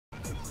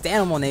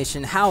Danimal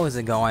Nation, how is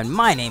it going?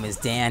 My name is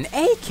Dan,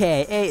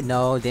 aka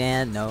no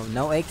Dan, no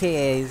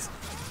AKAs.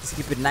 Just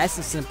keep it nice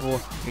and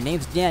simple. Your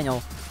name's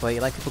Daniel, but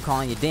you like people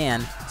calling you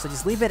Dan, so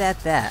just leave it at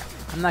that.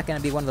 I'm not gonna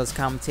be one of those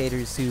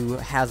commentators who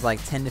has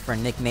like 10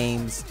 different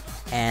nicknames,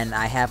 and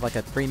I have like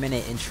a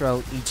 3-minute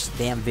intro each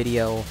damn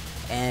video,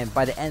 and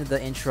by the end of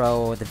the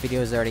intro, the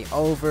video is already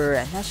over,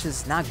 and that's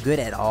just not good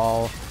at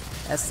all.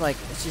 That's like,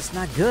 it's just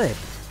not good.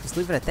 Just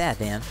leave it at that,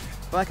 Dan.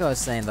 But like I was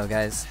saying though,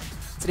 guys,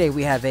 today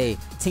we have a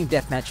team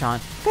deathmatch on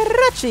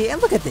Karachi,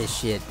 and look at this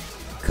shit.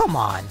 Come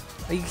on,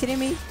 are you kidding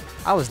me?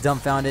 I was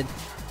dumbfounded.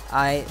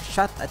 I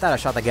thought I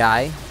shot the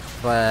guy,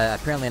 but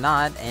apparently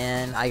not,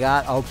 and I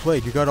got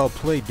outplayed. You got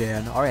outplayed,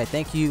 Dan. Alright,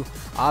 thank you,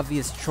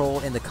 obvious troll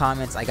in the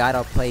comments. I got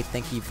outplayed,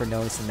 thank you for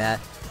noticing that.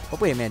 But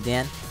wait a minute,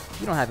 Dan,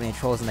 you don't have any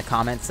trolls in the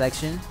comment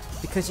section,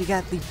 because you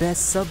got the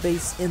best sub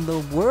base in the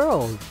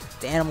world.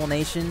 Danimal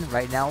Nation,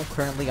 right now,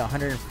 currently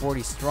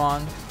 140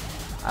 strong.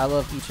 I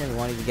love each and every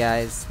one of you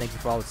guys. Thank you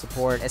for all the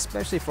support,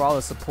 especially for all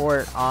the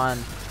support on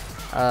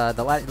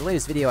the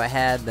latest video I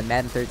had, the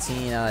Madden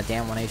 13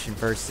 Danimal Nation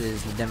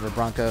versus the Denver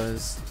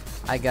Broncos.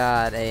 I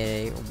got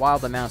a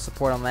wild amount of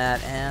support on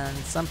that, and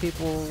some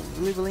people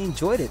really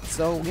enjoyed it.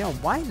 So, you know,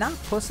 why not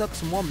post up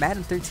some more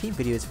Madden 13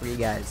 videos for you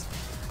guys?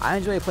 I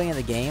enjoy playing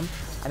the game.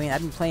 I mean,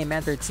 I've been playing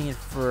Madden 13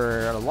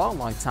 for a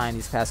long time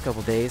these past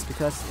couple days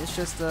because it's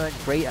just a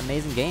great,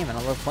 amazing game, and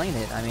I love playing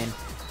it. I mean,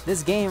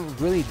 this game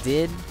really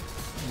did,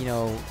 you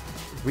know,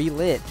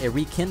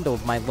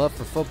 rekindled my love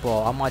for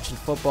football. I'm watching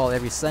football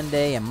every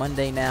Sunday and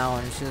Monday now,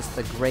 and it's just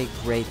a great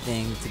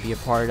thing to be a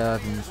part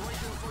of and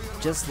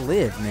just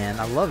live, man.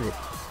 I love it.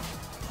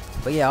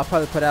 But yeah, I'll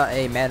probably put out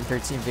a Madden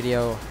 13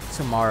 video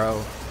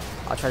tomorrow.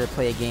 I'll try to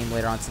play a game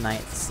later on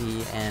tonight to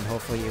see, and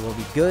hopefully it will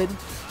be good,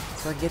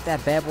 so I can get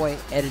that bad boy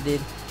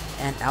edited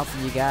and out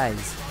for you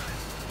guys.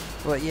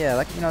 But yeah,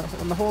 like, you know,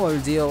 on the whole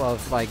ordeal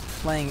of like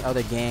playing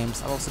other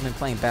games, I've also been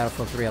playing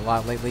Battlefield 3 a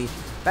lot lately.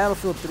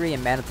 Battlefield 3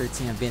 and Madden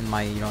 13 have been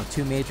my, you know,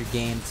 two major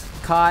games.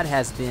 COD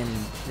has been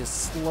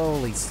just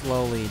slowly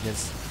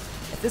just,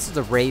 if this was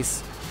a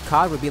race,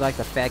 COD would be like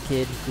the fat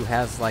kid who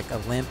has like a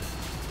limp,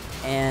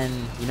 and,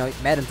 you know,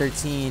 Madden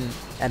 13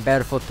 and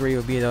Battlefield 3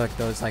 would be like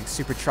those like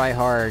super try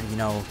hard, you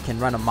know, can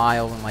run a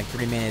mile in like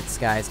 3 minutes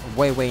guys,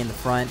 way in the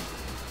front.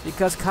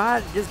 Because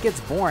COD just gets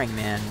boring,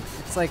 man.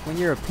 It's like when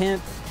you're a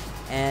pimp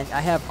and I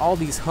have all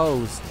these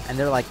hoes, and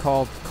they're like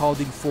called Call of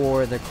Duty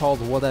 4, they're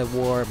called World at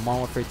War, Modern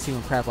Warfare 2,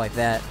 and crap like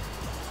that.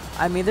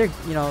 I mean, they're,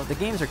 you know, the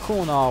games are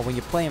cool and all when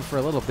you play them for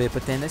a little bit,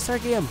 but then they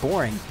start getting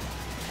boring.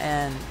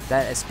 And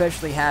that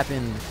especially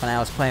happened when I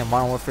was playing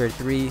Modern Warfare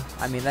 3.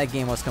 I mean, that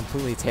game was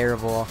completely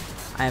terrible.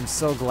 I am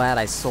so glad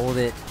I sold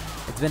it.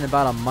 It's been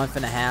about a month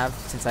and a half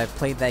since I've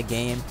played that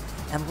game,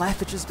 and life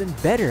has just been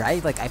better.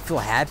 I feel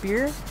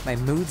happier, my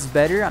mood's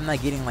better, I'm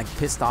not getting like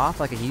pissed off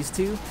like I used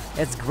to.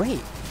 It's great.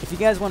 If you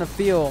guys want to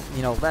feel,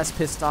 you know, less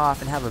pissed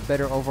off and have a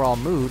better overall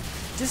mood,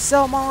 just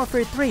sell Modern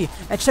Warfare 3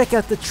 and check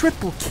out the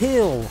triple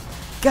kill.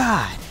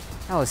 God,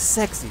 that was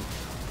sexy.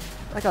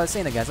 Like I was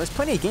saying, guys, there's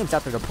plenty of games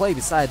out there to play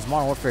besides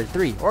Modern Warfare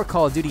 3 or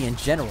Call of Duty in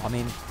general. I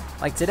mean,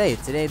 like today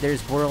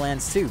there's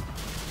Borderlands 2.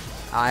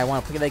 I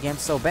want to play that game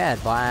so bad,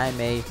 but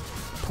I'm a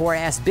poor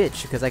ass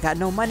bitch because I got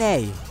no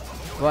money.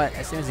 But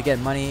as soon as I get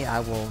money, I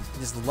will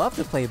just love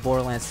to play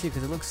Borderlands 2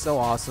 because it looks so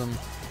awesome.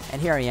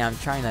 And here I am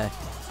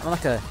I'm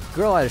like a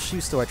girl at a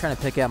shoe store trying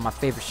to pick out my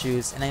favorite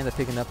shoes, and I ended up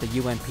picking up the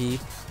UMP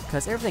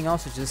because everything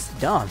else is just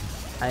dumb.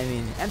 I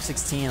mean,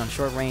 M16 on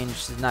short range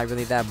is not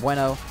really that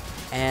bueno.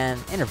 And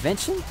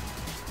intervention?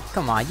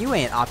 Come on, you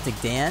ain't Optic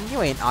Dan.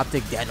 You ain't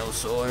Optic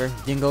Dinosaur.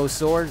 Dingo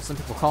Sword, some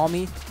people call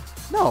me.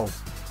 No.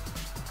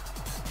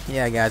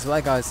 Yeah, guys,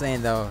 like I was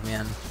saying though,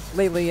 man,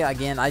 lately,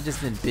 again, I've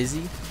just been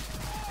busy,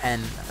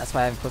 and that's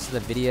why I haven't posted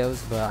the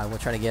videos, but I will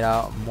try to get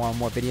out more and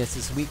more videos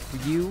this week for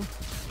you.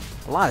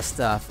 A lot of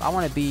stuff. I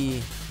want to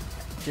be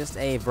just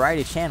a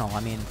variety channel. I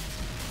mean,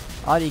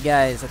 a lot of you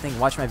guys, I think,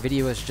 watch my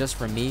videos just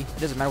for me. It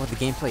doesn't matter what the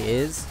gameplay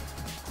is,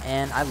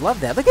 and I love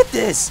that. Look at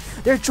this!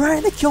 They're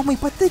trying to kill me,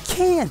 but they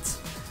can't!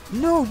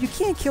 No, you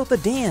can't kill the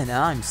Dan!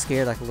 I'm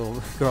scared like a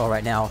little girl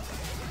right now.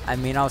 I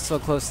mean, I was so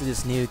close to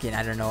this nuke, and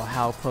I don't know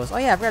how close. Oh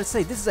yeah, I forgot to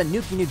say, this is a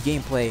nuke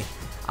gameplay.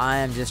 I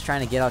am just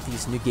trying to get out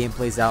these new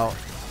gameplays out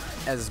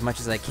as much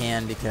as I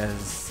can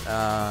because,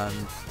 I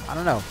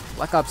don't know.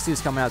 Black Ops 2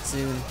 is coming out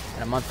soon,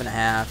 in a month and a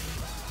half.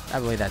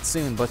 Not really that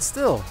soon, but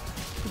still,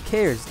 who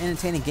cares?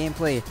 Entertaining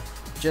gameplay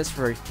just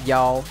for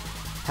y'all.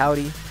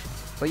 Howdy.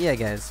 But yeah,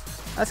 guys,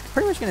 that's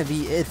pretty much gonna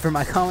be it for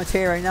my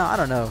commentary right now. I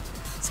don't know.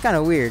 It's kind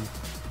of weird.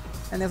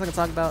 Anything else I can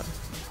talk about?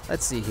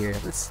 Let's see here.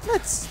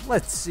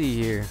 Let's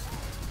see here.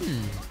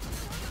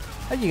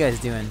 How you guys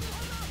doing?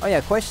 Oh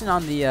yeah, question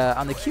on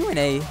the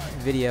Q&A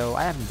video.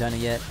 I haven't done it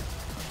yet,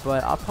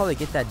 but I'll probably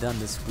get that done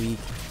this week,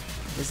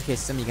 just in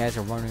case some of you guys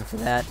are wondering for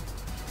that.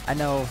 I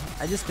know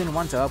I just been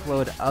wanting to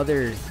upload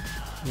other,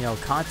 you know,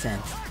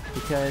 content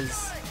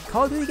because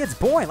Call of Duty gets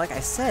boring, like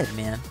I said,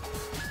 man.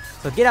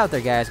 So get out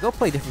there, guys. Go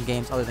play different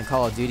games other than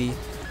Call of Duty.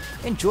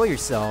 Enjoy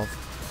yourself.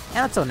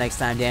 And until next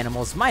time,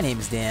 Danimals, my name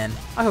is Dan.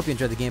 I hope you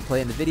enjoyed the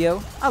gameplay in the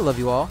video. I love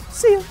you all.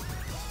 See ya!